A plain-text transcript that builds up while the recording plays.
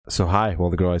So hi, well,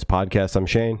 the Good Eyes Podcast. I'm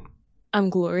Shane, I'm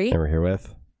Glory. and we're here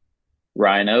with.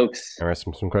 Ryan Oakes. There are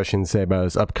some questions to say about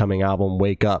his upcoming album,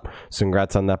 Wake Up. So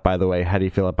congrats on that, by the way. How do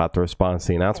you feel about the response to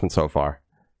the announcement so far?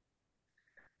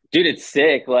 Dude, it's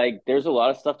sick. Like, there's a lot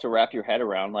of stuff to wrap your head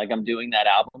around. Like, I'm doing that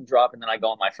album drop, and then I go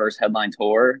on my first headline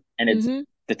tour, and it's hmm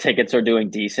the tickets are doing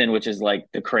decent, which is like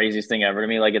the craziest thing ever to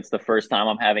me. Like, it's the first time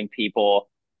I'm having people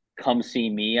come see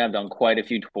me. I've done quite a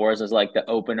few tours as like the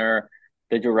opener,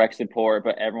 the direct support,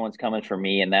 but everyone's coming for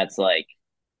me, and that's like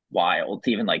wild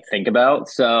to even like think about.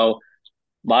 So,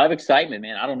 a lot of excitement,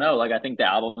 man. I don't know. Like, I think the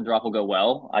album drop will go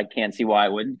well. I can't see why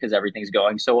it wouldn't because everything's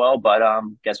going so well. But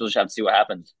guess we'll just have to see what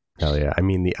happens. Hell yeah. I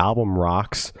mean, the album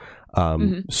rocks.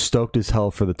 hmm Stoked as hell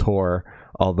for the tour,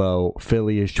 although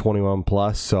Philly is 21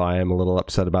 plus, so I am a little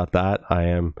upset about that. I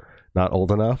am not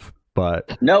old enough,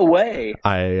 but No way.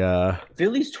 I,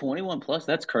 Philly's 21 plus.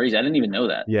 That's crazy. I didn't even know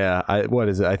that. yeah, what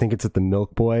is it? I think it's at the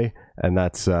Milk Boy, and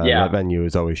that's, Yeah. that venue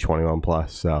is always 21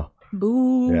 plus, so.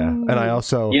 Boo. Yeah, and I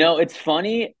also It's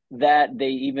funny that they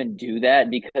even do that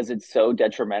because it's so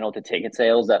detrimental to ticket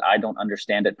sales that I don't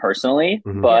understand it personally.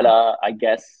 Mhm. But Yeah. I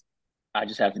guess I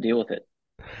just have to deal with it.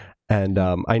 and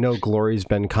I know Glory's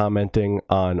been commenting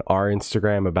on our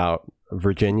Instagram about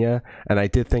Virginia, and I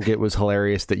did think it was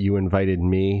hilarious that you invited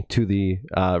me to the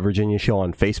Virginia show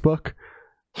on Facebook.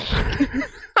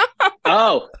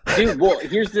 Oh, dude. Well,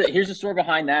 here's the story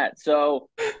behind that. So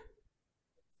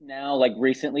now, like,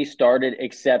 recently started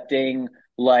accepting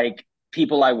like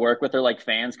people I work with are like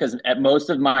fans because at most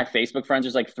of my Facebook friends,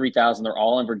 there's like 3,000. They're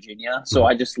all in Virginia. So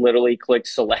I just literally clicked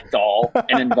select all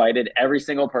and invited every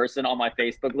single person on my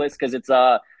Facebook list because it's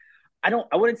I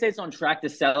wouldn't say it's on track to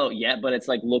sell out yet, but it's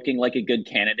like looking like a good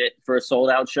candidate for a sold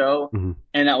out show. Mhm.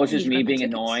 And that was You just need to me rep the being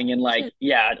tickets. annoying and like, Shit.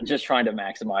 yeah, just trying to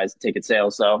maximize ticket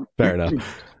sales. So Fair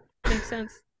enough. Makes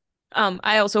sense.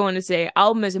 I also want to say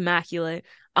album is immaculate.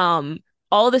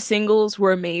 All the singles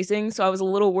were amazing, so I was a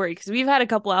little worried because we've had a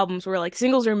couple albums where like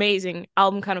singles are amazing,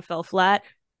 album kind of fell flat.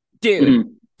 Dude,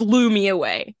 mhm. blew me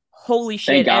away. Holy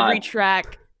Thank shit, every God.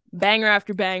 track, banger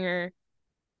after banger.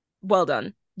 Well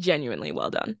done. Genuinely well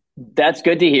done. That's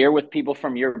good to hear with people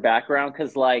from your background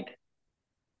because like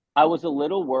I was a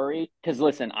little worried because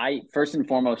listen, I first and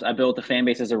foremost I built a fan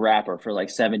base as a rapper for like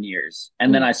 7 years,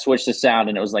 and then Mhm. I switched to sound,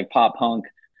 and it was like pop punk,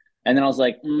 and then I was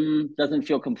like, doesn't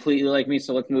feel completely like me,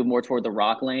 so let's move more toward the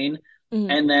rock lane, Mhm.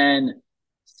 and then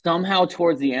somehow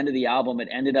towards the end of the album, it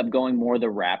ended up going more the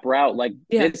rap route. Like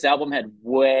Yeah. this album had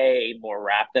way more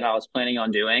rap than I was planning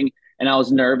on doing, and I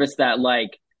was nervous that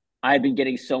like I had been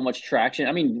getting so much traction.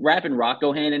 I mean, rap and rock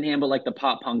go hand in hand, but like the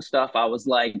pop punk stuff, I was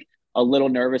like a little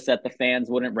nervous that the fans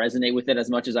wouldn't resonate with it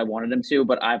as much as I wanted them to.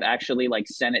 But I've actually like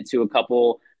sent it to a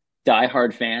couple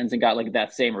diehard fans and got like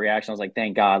that same reaction. I was like,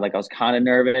 thank God. Like I was kind of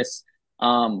nervous,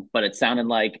 but it sounded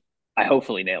like I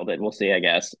hopefully nailed it. We'll see, I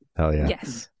guess. Hell yeah.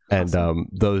 Yes. And Awesome.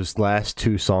 those last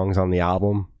two songs on the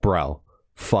album, bro,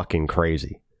 fucking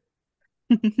crazy.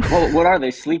 Well, what are they?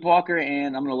 Sleepwalker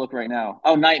and I'm gonna look right now.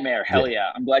 Oh, Nightmare. Hell Yeah.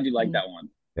 yeah. I'm glad you like that one.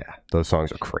 Yeah, those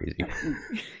songs are crazy.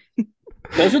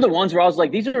 Those are the ones where I was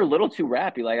like, these are a little too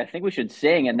rappy. Like, I think we should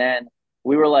sing. And then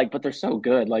we were like, but they're so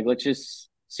good. Like, let's just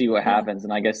see what Yeah. happens.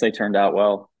 And I guess they turned out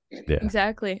well. Yeah.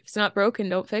 Exactly. If it's not broken,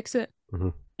 don't fix it.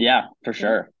 Mhm. Yeah, for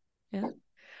sure. Yeah.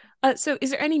 So is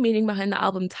there any meaning behind the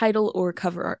album title or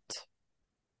cover art?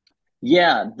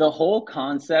 Yeah, the whole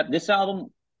concept. This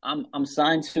album, I'm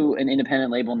signed to an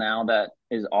independent label now that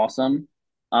is awesome.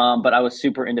 But I was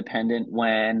super independent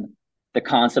when the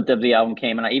concept of the album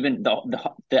came, and I even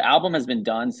the album has been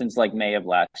done since like May of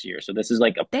last year. So this is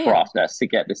like a Damn. process to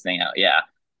get this thing out. Yeah.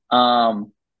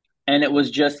 Um, and it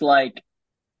was just like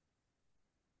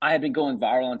I had been going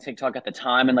viral on TikTok at the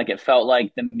time, and like it felt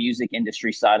like the music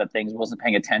industry side of things wasn't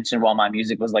paying attention while my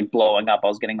music was like blowing up. I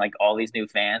was getting like all these new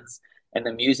fans, and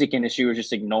the music industry was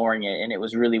just ignoring it, and it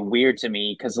was really weird to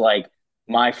me because like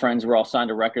my friends were all signed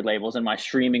to record labels, and my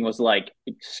streaming was like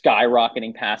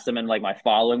skyrocketing past them, and like my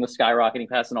following was skyrocketing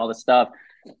past, and all this stuff,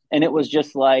 and it was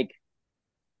just like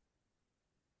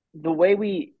the way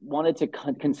we wanted to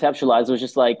conceptualize was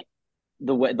just like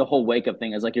the whole wake up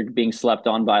thing is like you're being slept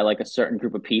on by like a certain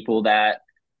group of people that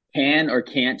can or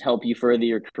can't help you further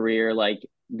your career. Like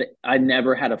I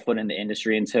never had a foot in the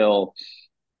industry until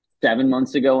 7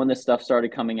 months ago when this stuff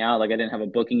started coming out. Like I didn't have a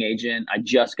booking agent. I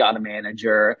just got a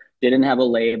manager. Didn't have a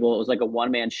label. It was like a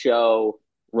one man show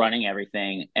running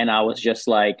everything. And I was just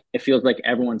like, it feels like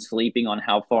everyone's sleeping on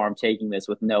how far I'm taking this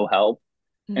with no help.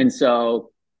 Mm. And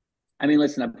so I mean,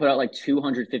 listen, I put out like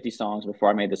 250 songs before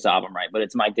I made this album, right? But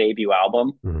it's my debut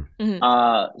album. Mhm.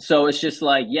 Mhm. So it's just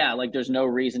like, yeah, like there's no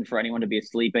reason for anyone to be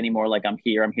asleep anymore. Like I'm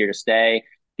here to stay.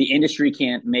 the industry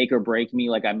can't make or break me.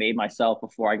 Like I made myself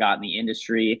before I got in the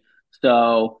industry.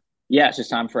 So yeah, it's just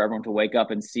time for everyone to wake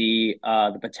up and see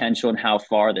the potential and how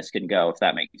far this can go, if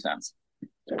that makes sense.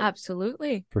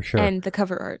 Absolutely. For sure. And the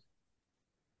cover art.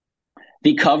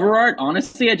 The cover art,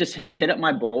 honestly, I just hit up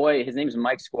my boy. His name is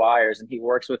Mike Squires, and he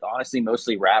works with honestly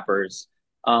mostly rappers.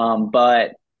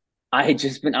 But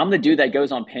I'm the dude that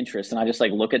goes on Pinterest and I just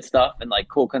like look at stuff and like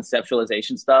cool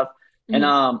conceptualization stuff. And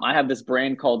Mhm. I have this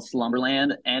brand called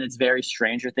Slumberland, and it's very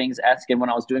Stranger Things esque. And when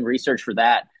I was doing research for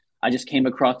that, I just came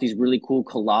across these really cool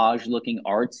collage looking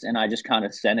arts, and I just kind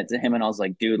of sent it to him, and I was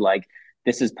like, dude, like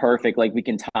this is perfect. Like we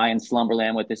can tie in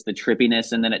Slumberland with this the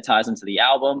trippiness, and then it ties into the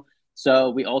album. So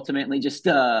we ultimately just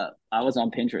I was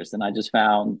on Pinterest and I just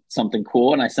found something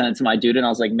cool and I sent it to my dude and I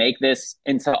was like, make this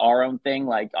into our own thing.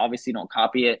 Like obviously don't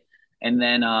copy it. And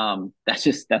then that's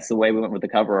the way we went with the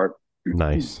cover art.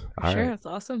 Nice. All Sure, right. that's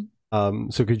awesome.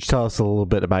 So could you tell us a little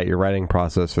bit about your writing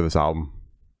process for this album?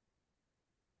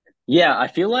 Yeah, I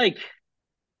feel like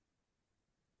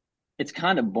it's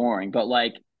kind of boring, but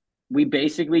like we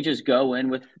basically just go in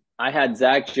with I had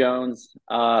Zach Jones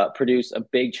produce a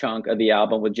big chunk of the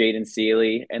album with Jaden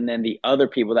Seeley, and then the other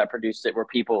people that produced it were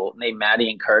people named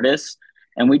Maddie and Curtis.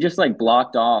 And we just like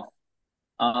blocked off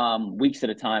weeks at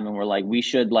a time and we're like we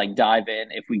should like dive in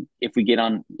if we get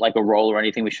on like a roll or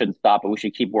anything we shouldn't stop it, we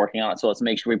should keep working on it, so let's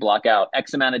make sure we block out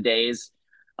X amount of days.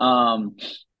 um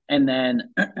and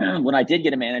then when I did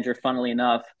get a manager, funnily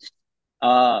enough,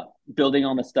 uh building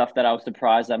on the stuff that I was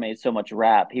surprised I made so much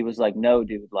rap, he was like, no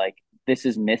dude, like this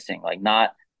is missing, like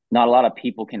not a lot of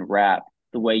people can rap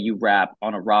the way you rap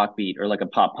on a rock beat or like a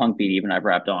pop punk beat even I've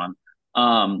rapped on.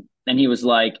 And he was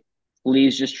like,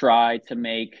 please just try to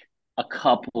make a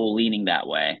couple leaning that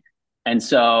way. And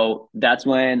so that's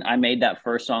when I made that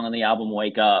first song on the album,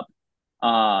 Wake Up.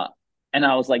 Uh, and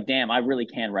I was like, damn, I really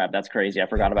can rap. That's crazy. I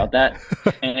forgot about that.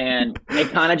 And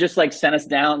it kind of just like sent us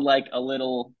down like a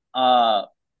little, I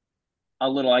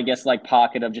guess, like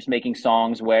pocket of just making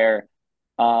songs where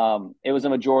it was a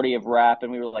majority of rap.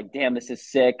 And we were like, damn, this is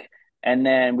sick. And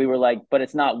then we were like, but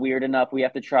it's not weird enough. We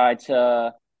have to try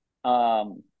to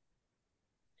um,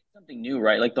 something new,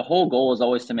 right? Like the whole goal is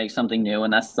always to make something new,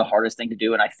 and that's the hardest thing to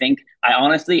do. And I think I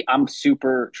honestly, I'm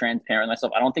super transparent with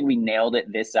myself. I don't think we nailed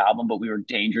it this album, but we were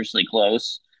dangerously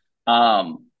close.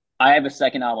 Um, I have a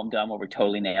second album done where we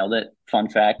totally nailed it. Fun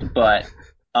fact, but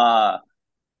uh,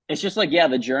 it's just like, yeah,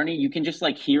 the journey. You can just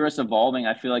like hear us evolving.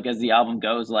 I feel like as the album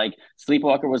goes, like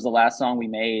Sleepwalker was the last song we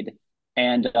made,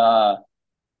 and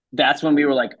that's when we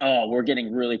were like, oh, we're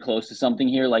getting really close to something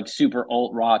here, like super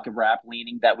alt rock rap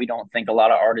leaning that we don't think a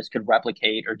lot of artists could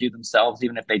replicate or do themselves,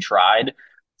 even if they tried.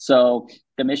 So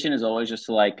the mission is always just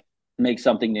to like make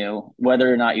something new.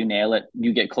 Whether or not you nail it,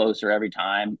 you get closer every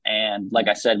time. And like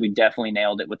I said, we definitely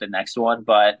nailed it with the next one.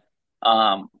 But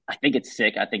I think it's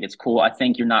sick. I think it's cool. I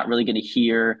think you're not really going to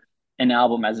hear an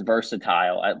album as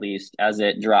versatile, at least as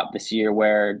it dropped this year,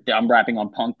 where I'm rapping on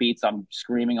punk beats, I'm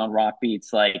screaming on rock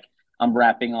beats, like I'm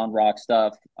rapping on rock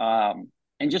stuff,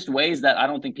 in just ways that I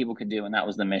don't think people could do. And that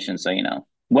was the mission. So,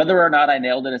 whether or not I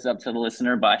nailed it is up to the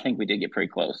listener, but I think we did get pretty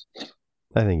close.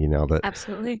 I think you nailed it.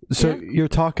 Absolutely. So Yeah. you're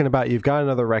talking about, you've got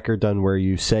another record done where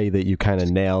you say that you kind of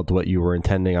nailed what you were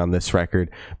intending on this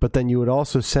record, but then you would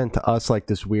also send to us like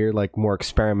this weird, like more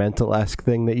experimental-esque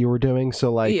thing that you were doing.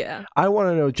 So like, Yeah. I want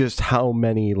to know just how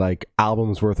many like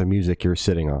albums worth of music you're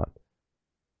sitting on.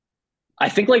 I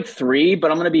think like 3,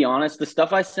 but I'm going to be honest, the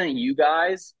stuff I sent you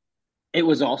guys, it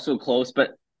was also close,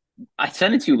 but I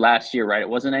sent it to you last year, right? It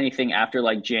wasn't anything after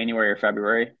like January or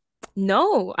February.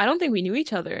 No, I don't think we knew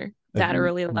each other that Mhm.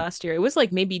 early last year. It was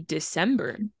like maybe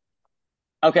December.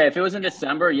 Okay, if it was in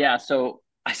December, yeah. So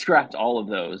I scrapped all of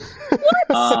those.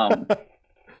 Um,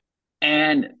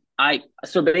 and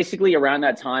so basically around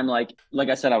that time, like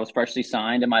I said, I was freshly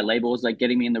signed, and my label was like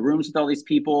getting me in the rooms with all these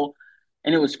people,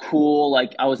 and it was cool.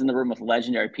 Like I was in the room with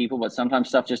legendary people, but sometimes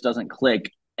stuff just doesn't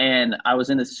click. And I was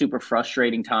in this super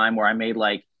frustrating time where I made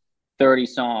like 30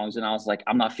 songs, and I was like,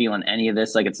 I'm not feeling any of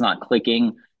this. Like it's not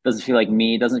clicking. Doesn't feel like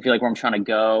me. Doesn't feel like where I'm trying to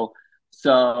go.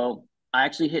 So I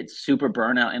actually hit super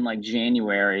burnout in like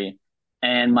January,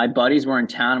 and my buddies were in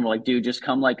town and were like, dude, just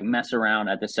come like mess around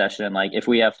at the session. Like if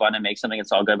we have fun and make something,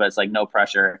 it's all good, but it's like no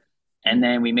pressure. And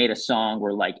then we made a song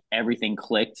where like everything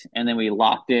clicked. And then we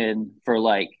locked in for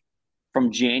like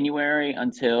from January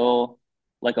until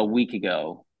like a week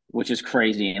ago, which is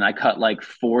crazy. And I cut like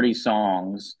 40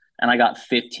 songs and I got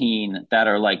 15 that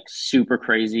are like super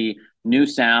crazy, new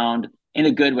sound in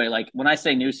a good way. Like when I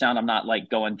say new sound, I'm not like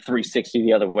going 360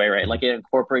 the other way, right? Like it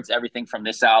incorporates everything from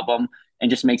this album and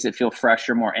just makes it feel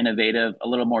fresher, more innovative, a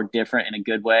little more different in a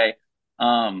good way.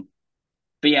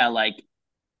 But yeah, like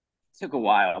took a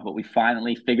while, but we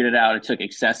finally figured it out. It took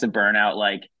excessive burnout.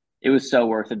 Like it was so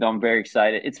worth it though. I'm very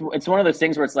excited. It's one of those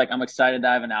things where it's like I'm excited to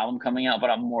have an album coming out, but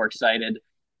I'm more excited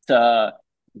to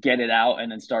get it out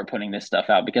and then start putting this stuff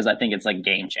out because I think it's like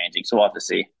game changing. So we'll have to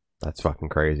see. That's fucking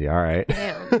crazy. All right.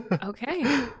 Damn. Okay.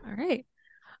 All right.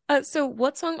 So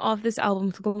what song off this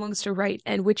album belongs to Right,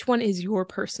 and which one is your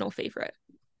personal favorite?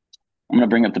 I'm gonna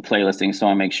bring up the playlisting so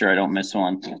I make sure I don't miss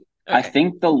one. Okay. I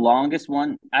think the longest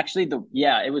one, actually,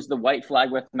 it was the White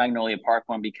Flag with Magnolia Park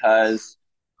one because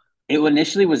it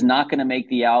initially was not going to make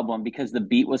the album because the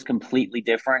beat was completely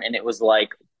different and it was like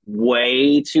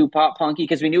way too pop punky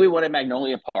because we knew we wanted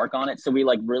Magnolia Park on it, so we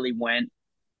like really went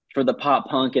for the pop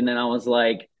punk, and then I was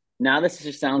like, now this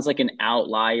just sounds like an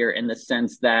outlier in the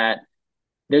sense that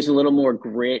there's a little more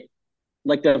grit.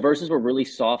 Like the verses were really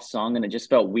soft sung and it just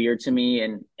felt weird to me.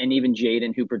 And even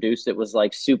Jaden, who produced it, was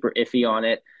like super iffy on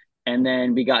it. And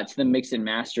then we got to the mix and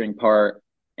mastering part,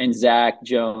 and Zach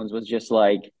Jones was just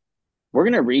like, we're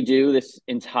going to redo this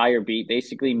entire beat,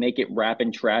 basically make it rap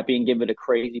and trappy and give it a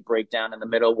crazy breakdown in the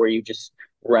middle where you just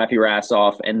rap your ass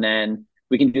off. And then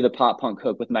we can do the pop punk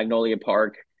hook with Magnolia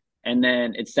Park. And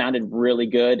then it sounded really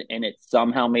good and it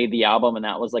somehow made the album. And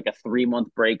that was like a 3-month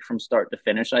break from start to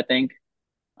finish, I think.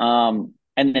 And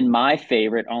then my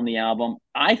favorite on the album,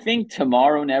 I think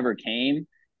Tomorrow Never Came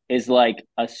is like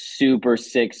a super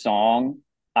sick song.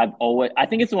 I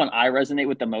think it's the one I resonate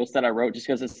with the most that I wrote just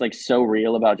because it's like so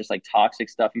real about just like toxic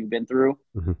stuff you've been through.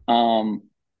 Mm-hmm.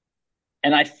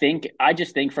 And I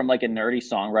just think from like a nerdy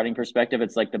songwriting perspective,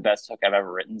 it's like the best hook I've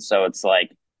ever written. So it's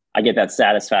like, I get that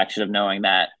satisfaction of knowing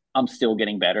that I'm still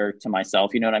getting better to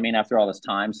myself. You know what I mean? After all this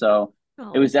time. So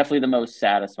It was definitely the most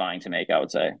satisfying to make, I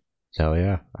would say. Hell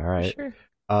yeah. All right. Sure.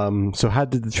 So how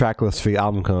did the track list for the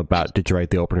album come about? Did you write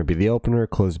the opener be the opener,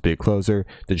 closer be a closer?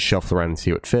 Did you shuffle around and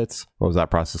see what fits? What was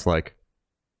that process like?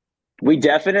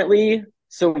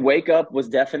 So Wake Up was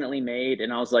definitely made,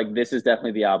 and I was like, this is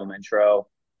definitely the album intro.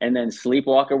 And then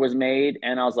Sleepwalker was made,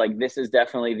 and I was like, this is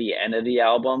definitely the end of the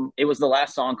album. It was the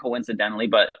last song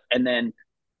coincidentally, and then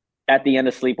at the end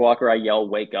of Sleepwalker, I yell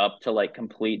Wake Up to like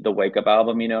complete the Wake Up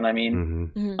album, you know what I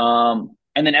mean? Mm-hmm. Mm-hmm.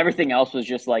 And then everything else was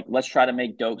just like, let's try to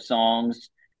make dope songs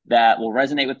that will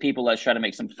resonate with people. Let's try to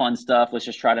make some fun stuff. Let's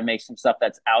just try to make some stuff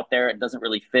that's out there. It doesn't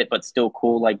really fit, but still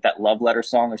cool. Like that Love Letter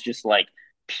song is just like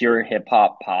pure hip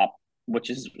hop pop, which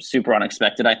is super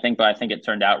unexpected, I think, but I think it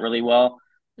turned out really well.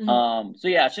 Mm-hmm. So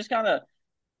yeah, it's just kind of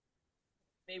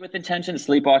made with intention.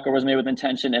 Sleepwalker was made with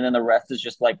intention. And then the rest is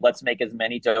just like, let's make as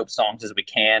many dope songs as we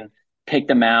can, pick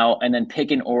them out, and then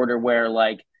pick an order where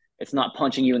like, it's not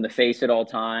punching you in the face at all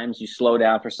times. You slow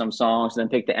down for some songs, then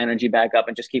pick the energy back up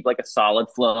and just keep like a solid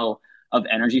flow of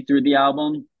energy through the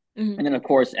album. Mm-hmm. And then of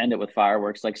course end it with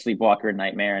fireworks like Sleepwalker and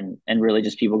Nightmare and really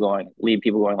just leave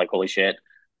people going like, holy shit.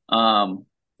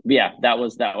 Yeah, that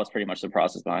was pretty much the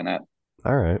process behind that.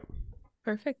 All right.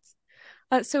 Perfect.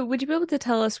 So would you be able to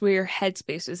tell us where your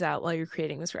headspace was at while you're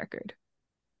creating this record?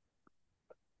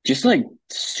 Just like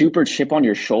super chip on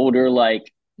your shoulder,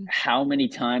 like, how many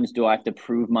times do I have to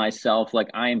prove myself? Like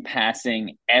I am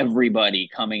passing everybody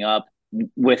coming up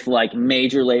with like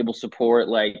major label support,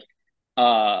 like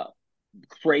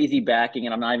crazy backing,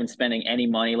 and I'm not even spending any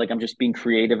money. Like I'm just being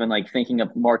creative and like thinking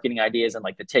of marketing ideas and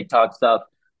like the TikTok stuff.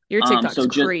 Your TikTok's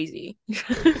crazy.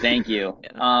 Thank you.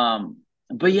 Yeah.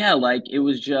 But yeah, like it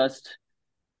was just,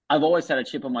 I've always had a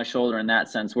chip on my shoulder in that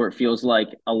sense where it feels like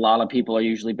a lot of people are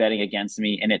usually betting against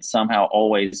me and it somehow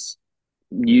always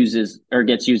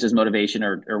gets used as motivation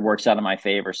or works out in my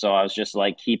favor. So I was just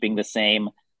like keeping the same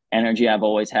energy I've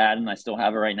always had, and I still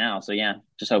have it right now. So yeah,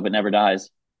 just hope it never dies.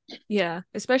 Yeah,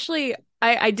 especially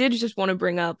I did just want to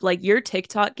bring up like your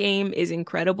TikTok game is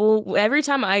incredible. Every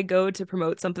time I go to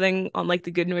promote something on like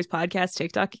the Good Noise Podcast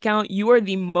TikTok account, you are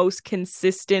the most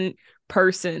consistent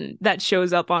person that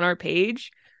shows up on our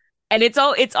page. And it's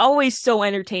always so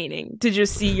entertaining to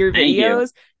just see your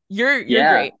videos. You're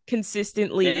great.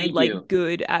 Consistently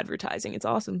good advertising. It's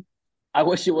awesome. I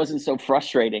wish it wasn't so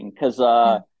frustrating because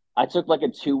I took like a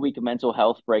 2-week mental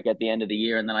health break at the end of the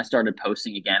year, and then I started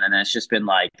posting again, and it's just been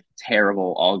like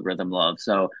terrible algorithm love.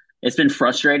 So it's been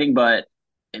frustrating, but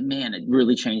man, it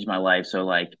really changed my life. So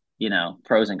like, you know,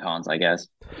 pros and cons, I guess.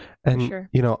 And sure.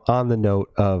 You know, on the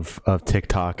note of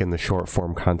TikTok and the short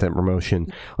form content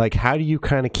promotion, like how do you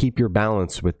kind of keep your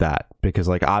balance with that? Because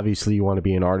like obviously you want to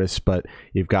be an artist, but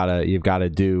you've got to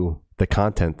do the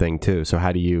content thing too. So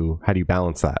how do you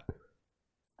balance that?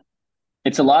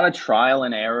 It's a lot of trial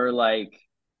and error. Like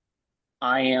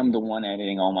I am the one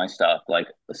editing all my stuff. Like,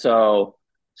 so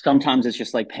sometimes it's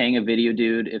just like paying a video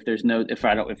dude. If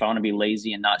I want to be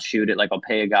lazy and not shoot it, like I'll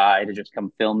pay a guy to just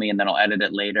come film me and then I'll edit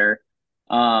it later.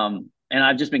 And and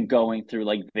I've just been going through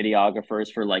like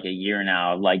videographers for like a year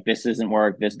now. Like this doesn't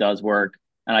work, this does work,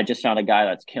 and I just found a guy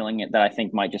that's killing it that I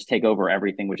think might just take over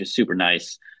everything, which is super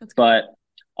nice. That's good. But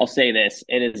I'll say this: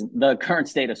 it is the current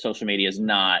state of social media is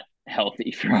not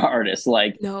healthy for artists.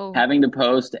 Like No. having to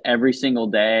post every single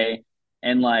day,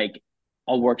 and like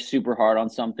I'll work super hard on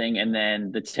something, and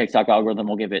then the TikTok algorithm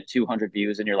will give it 200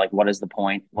 views, and you're like, what is the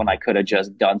point when I could have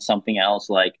just done something else?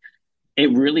 Like it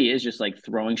really is just like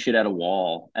throwing shit at a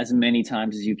wall as many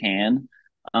times as you can.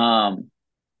 Um,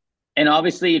 and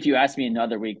obviously, if you ask me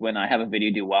another week when I have a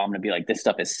video do well, I'm gonna be like, this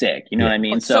stuff is sick. You know Yeah. what I Oh,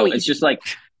 mean? it's so So it's easy. just like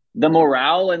the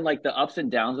morale and like the ups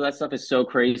and downs of that stuff is so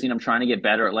crazy. And I'm trying to get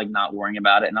better at like not worrying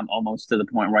about it. And I'm almost to the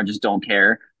point where I just don't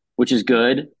care, which is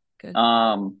good. Good.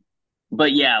 Um,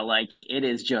 but yeah, like it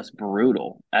is just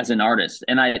brutal as an artist.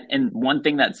 And one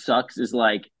thing that sucks is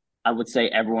like I would say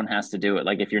everyone has to do it.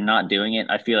 Like if you're not doing it,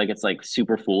 I feel like it's like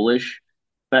super foolish.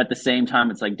 But at the same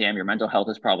time, it's like, damn, your mental health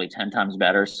is probably 10 times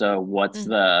better. So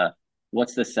Mm,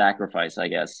 what's the sacrifice, I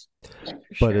guess? for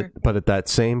But sure. but at that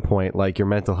same point, like your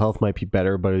mental health might be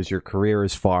better, but as your career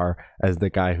as far as the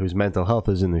guy whose mental health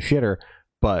is in the shitter,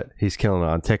 but he's killing it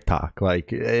on TikTok.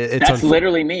 Like it's That's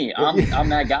literally me. I'm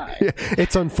that guy.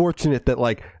 it's unfortunate that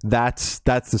like that's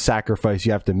the sacrifice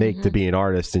you have to make to Mhm. be an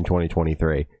artist in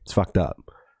 2023. It's fucked up.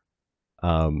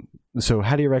 So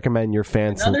how do you recommend your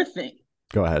fans? Another thing,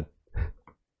 Go ahead. I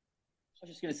was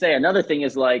just gonna say, another thing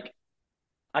is like,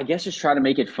 I guess just try to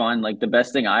make it fun. Like the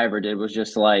best thing I ever did was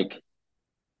just like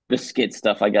the skit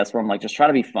stuff, I guess, where I'm like, just try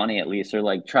to be funny at least, or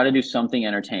like try to do something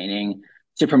entertaining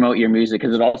to promote your music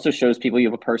because it also shows people you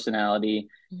have a personality.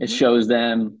 It Mhm. shows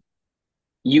them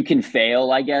you can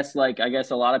fail, I guess. Like, I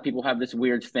guess a lot of people have this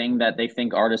weird thing that they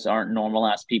think artists aren't normal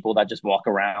ass people that just walk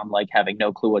around like having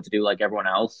no clue what to do like everyone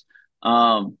else.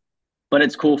 Um, but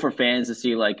it's cool for fans to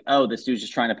see like, oh, this dude's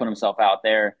just trying to put himself out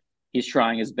there. He's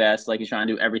trying his best, like he's trying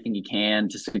to do everything he can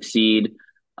to succeed.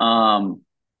 Um,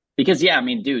 because yeah, I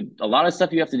mean, dude, a lot of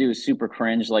stuff you have to do is super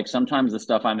cringe. Like sometimes the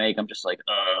stuff I make, I'm just like,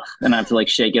 ugh, and I have to like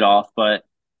shake it off. But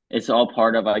it's all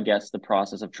part of, I guess, the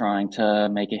process of trying to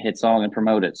make a hit song and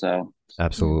promote it. So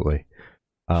Absolutely.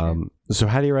 Sure. So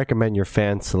how do you recommend your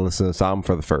fans to listen to this album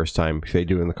for the first time? If they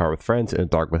do it in the car with friends, in the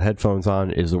dark with headphones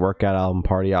on, is the workout album,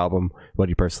 party album? What do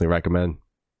you personally recommend?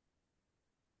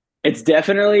 it's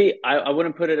definitely, I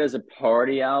wouldn't put it as a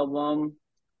party album.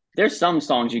 There's some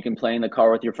songs you can play in the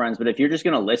car with your friends, but if you're just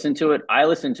going to listen to it, I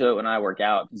listen to it when I work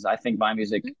out because I think my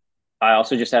music, I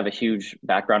also just have a huge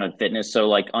background in fitness. So,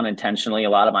 like, unintentionally, a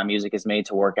lot of my music is made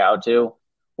to work out to.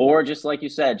 Or just like you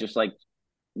said, just like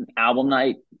album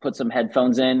night, put some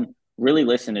headphones in, really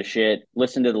listen to shit,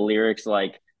 listen to the lyrics.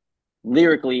 Like,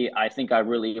 lyrically, I think I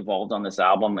really evolved on this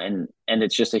album, and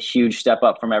it's just a huge step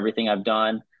up from everything I've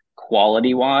done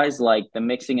quality wise. Like the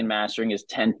mixing and mastering is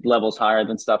 10 levels higher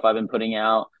than stuff I've been putting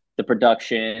out. The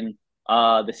production,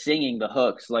 the singing, the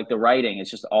hooks, like the writing, it's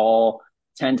just all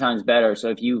 10 times better. So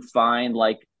if you find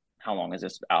like, how long is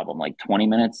this album? Like 20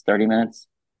 minutes, 30 minutes,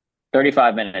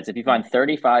 35 minutes. If you Yeah. find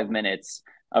 35 minutes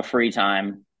of free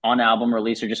time on album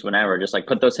release or just whenever, just like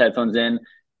put those headphones in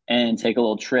and take a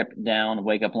little trip down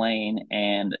Wake Up Lane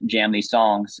and jam these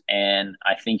songs. And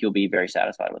I think you'll be very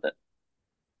satisfied with it.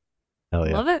 Hell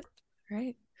yeah. Love it.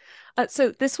 Right.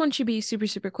 So this one should be super,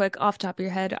 super quick off the top of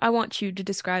your head. I want you to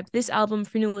describe this album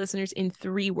for new listeners in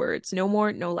 3 words. No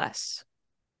more, no less.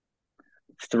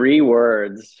 3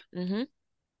 words. Mm-hmm.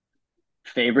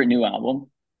 Favorite new album.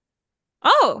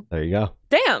 Oh, There you go.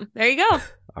 damn. There you go.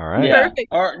 All right. Yeah. Perfect.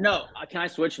 Or no, can I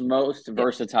switch most Yeah.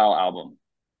 versatile album?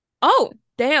 Oh,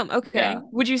 damn. Okay. Yeah.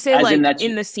 Would you say As in like that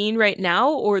in the scene right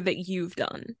now or that you've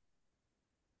done?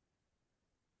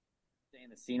 in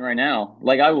the scene right now.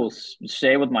 Like I will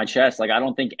say with my chest, like I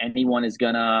don't think anyone in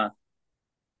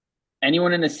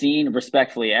the scene,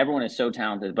 respectfully, everyone is so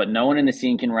talented, but no one in the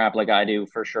scene can rap like I do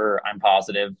for sure. I'm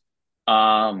positive.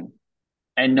 Um,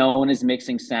 and no one is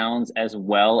mixing sounds as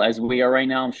well as we are right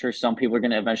now. I'm sure some people are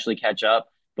going to eventually catch up,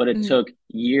 but it Mhm. took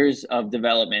years of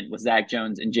development with Zach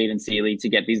Jones and Jaden Seeley to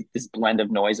get this blend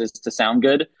of noises to sound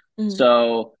good. Mhm.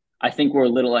 So I think we're a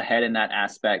little ahead in that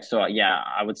aspect. So yeah,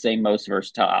 I would say most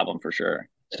versatile album for sure.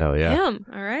 Hell yeah. Damn.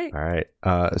 All right. All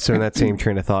right. So in that same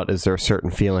train of thought, is there a certain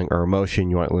feeling or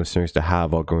emotion you want listeners to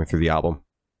have while going through the album?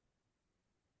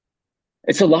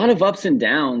 It's a lot of ups and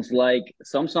downs. Like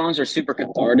some songs are super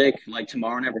cathartic. Like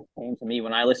Tomorrow Never Came to Me.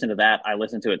 When I listen to that, I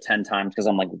listen to it 10 times because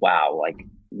I'm like, wow, like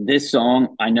this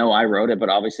song, I know I wrote it, but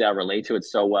obviously I relate to it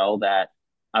so well that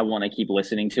I want to keep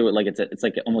listening to it. Like it's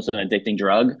like almost an addicting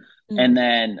drug. Mhm. And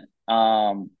then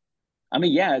I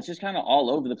mean, yeah, it's just kind of all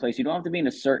over the place. You don't have to be in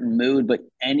a certain mood, but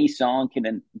any song can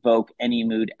invoke any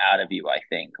mood out of you, I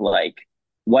think. Like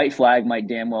White Flag might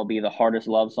damn well be the hardest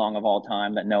love song of all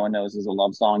time that no one knows is a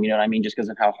love song. You know what I mean? Just because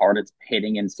of how hard it's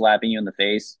hitting and slapping you in the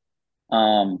face.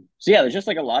 So yeah, there's just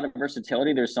like a lot of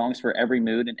versatility. There's songs for every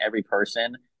mood and every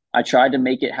person. I tried to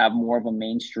make it have more of a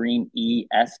mainstream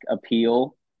esque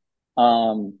appeal,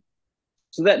 um,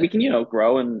 so that we can,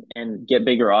 grow and get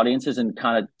bigger audiences and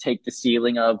kind of take the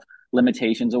ceiling of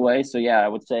limitations away. So yeah, I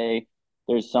would say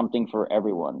there's something for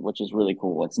everyone, which is really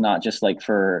cool. It's not just like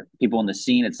for people in the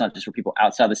scene. It's not just for people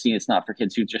outside the scene. It's not for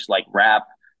kids who just like rap.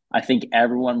 I think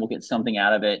everyone will get something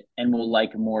out of it and will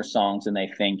like more songs than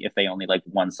they think if they only like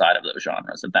one side of those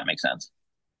genres, if that makes sense.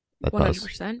 That does.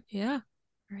 100%. Yeah.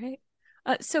 Right.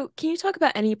 So can you talk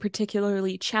about any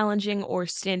particularly challenging or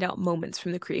standout moments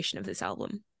from the creation of this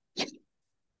album?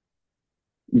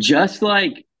 Just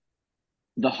like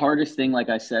the hardest thing, like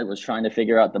I said, was trying to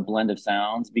figure out the blend of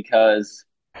sounds because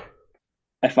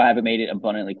if I haven't made it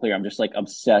abundantly clear, I'm just like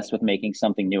obsessed with making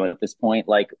something new at this point.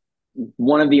 Like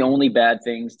one of the only bad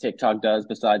things TikTok does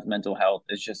besides mental health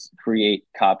is just create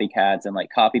copycats and like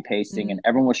copy pasting. Mm. And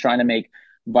everyone was trying to make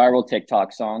viral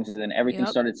TikTok songs, and then everything Yep.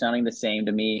 started sounding the same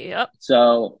to me. Yep.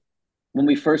 So when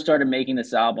we first started making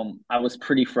this album, I was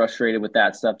pretty frustrated with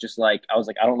that stuff. Just like I was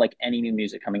like, I don't like any new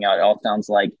music coming out. It all sounds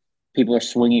like people are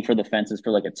swinging for the fences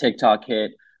for like a TikTok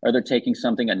hit, or they're taking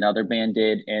something another band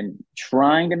did and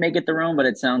trying to make it their own, but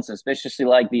it sounds suspiciously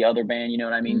like the other band. You know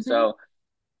what I mean? Mm-hmm. So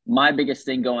my biggest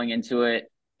thing going into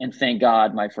it, and thank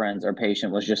God my friends are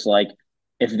patient, was just like,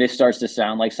 if this starts to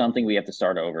sound like something, we have to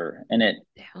start over. And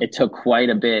Damn. it took quite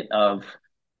a bit of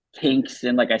kinks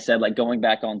and, like I said, like going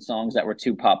back on songs that were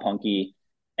too pop punky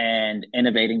and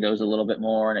innovating those a little bit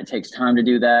more. And it takes time to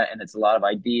do that. And it's a lot of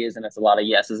ideas and it's a lot of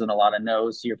yeses and a lot of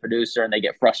nos to your producer, and they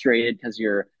get frustrated because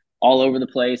you're all over the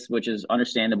place, which is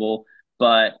understandable.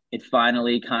 But it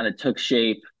finally kind of took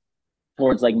shape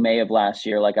towards like May of last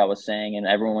year, like I was saying, and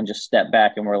everyone just stepped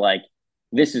back and were like,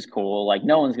 this is cool. Like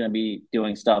no one's going to be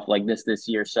doing stuff like this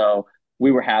year. So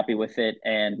we were happy with it,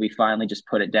 and we finally just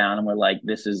put it down and we're like,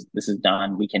 this is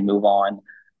done. We can move on.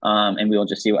 And we'll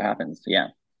just see what happens. Yeah.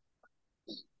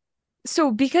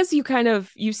 So because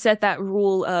you set that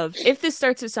rule of if this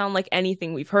starts to sound like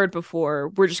anything we've heard before,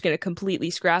 we're just going to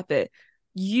completely scrap it.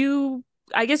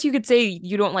 I guess you could say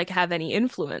you don't like have any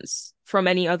influence from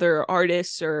any other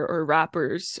artists or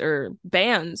rappers or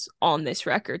bands on this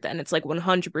record. Then it's like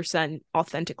 100%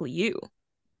 authentically you.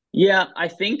 Yeah, I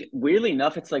think weirdly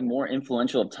enough, it's like more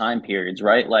influential of time periods,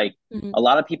 right? Like Mhm. a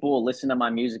lot of people will listen to my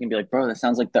music and be like, bro, that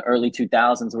sounds like the early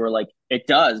 2000s. Where like it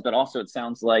does, but also it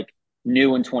sounds like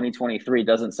new in 2023. It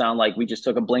doesn't sound like we just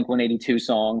took a Blink 182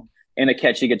 song and a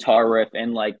catchy guitar riff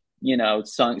and like,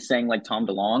 sang like Tom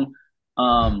DeLonge.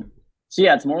 So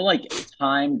yeah, it's more like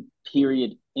time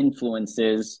period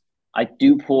influences. I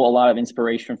do pull a lot of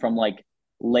inspiration from like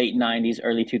late 90s,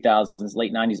 early 2000s,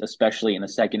 late 90s, especially in the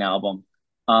second album,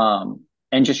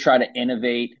 and just try to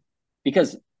innovate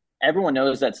because everyone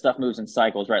knows that stuff moves in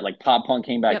cycles, right? Like pop punk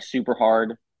came back Yep. super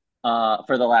hard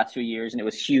for the last few years, and it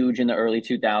was huge in the early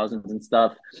 2000s and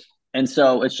stuff. And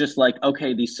so it's just like,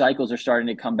 okay, these cycles are starting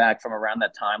to come back from around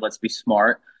that time. Let's be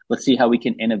smart. Let's see how we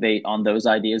can innovate on those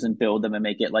ideas and build them and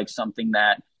make it like something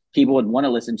that people would want to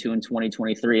listen to in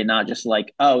 2023, and not just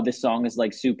like, oh, this song is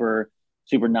like super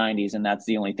 90s and that's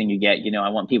the only thing you get. I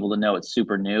want people to know it's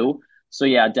super new. So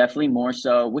yeah, definitely more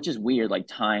so, which is weird, like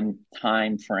time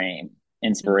frame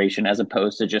inspiration as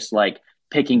opposed to just like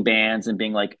picking bands and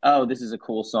being like, oh, this is a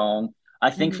cool song. I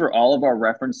think Mhm. for all of our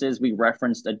references, we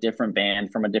referenced a different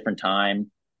band from a different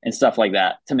time and stuff like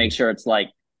that to make sure it's like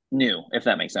new, if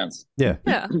that makes sense. Yeah.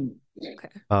 Yeah. Okay.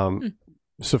 Um,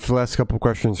 so for the last couple of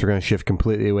questions, we're going to shift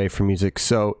completely away from music.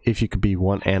 So if you could be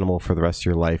one animal for the rest of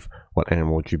your life, what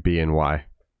animal would you be and why?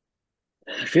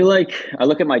 I feel like I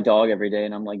look at my dog every day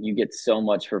and I'm like, you get so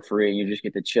much for free and you just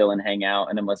get to chill and hang out.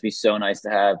 And it must be so nice to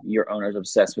have your owners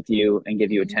obsessed with you and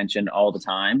give you Mhm. attention all the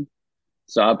time.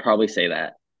 So I'd probably say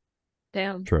that.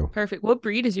 Damn. True. Perfect. What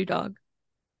breed is your dog?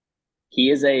 He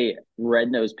is a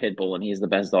red-nosed pit bull and he's the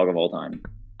best dog of all time.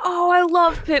 Oh, I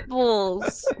love pit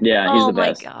bulls. Yeah, he's Oh the my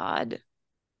best. God.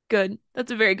 Good.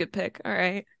 That's a very good pick. All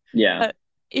right. Yeah.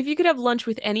 If you could have lunch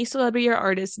with any celebrity or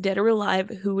artist, dead or alive,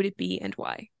 who would it be and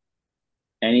why?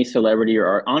 Any celebrity or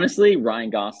art. Honestly, Ryan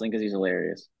Gosling because he's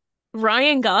hilarious.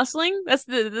 Ryan Gosling? That's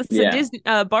the Yeah. Disney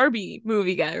Barbie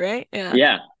movie guy, right? Yeah.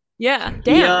 Yeah. Yeah. He,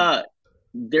 Damn.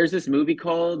 there's this movie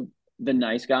called The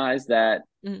Nice Guys that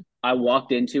Mhm. I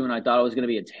walked into and I thought it was going to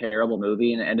be a terrible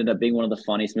movie, and it ended up being one of the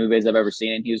funniest movies I've ever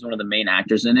seen. And he was one of the main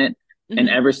actors in it. And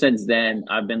Mhm. ever since then,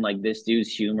 I've been like, this dude's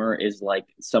humor is like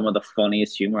some of the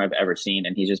funniest humor I've ever seen.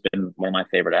 And he's just been one of my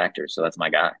favorite actors. So that's my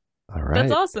guy. All right.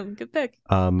 That's awesome. Good pick.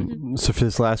 So for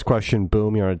this last question,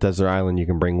 boom, you're on a desert island. You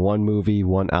can bring one movie,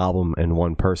 one album, and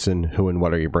one person. Who and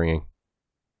what are you bringing?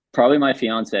 Probably my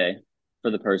fiance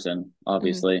for the person,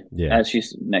 obviously, Yeah. as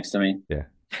she's next to me. Yeah.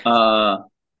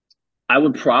 I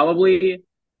would probably,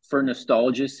 for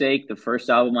nostalgia's sake, the first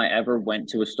album I ever went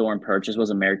to a store and purchased was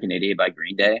American Idiot by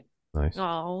Green Day. Nice.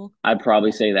 Oh, I'd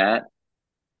probably say that.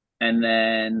 And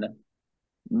then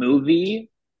movie,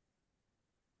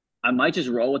 I might just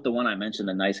roll with the one I mentioned,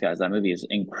 The Nice Guys. That movie is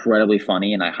incredibly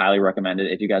funny, and I highly recommend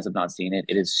it. If you guys have not seen it,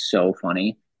 it is so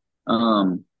funny.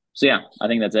 So yeah, I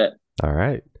think that's it. All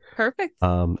right. perfect.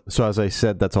 So as I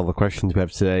said, that's all the questions we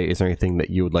have today. Is there anything that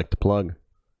you would like to plug?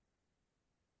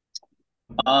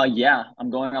 Yeah, I'm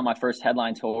going on my first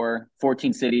headline tour,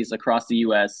 14 cities across the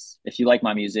US. If you like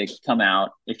my music, come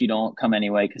out. If you don't, come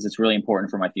anyway, because it's really important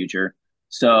for my future.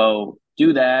 So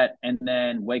do that. And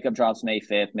then Wake Up drops May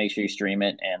 5th. Make sure you stream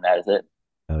it. And that is it.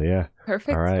 Oh, yeah.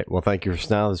 Perfect. All right. Well, thank you for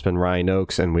now. This has been Ryan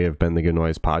Oakes, and we have been the Good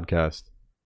Noise Podcast.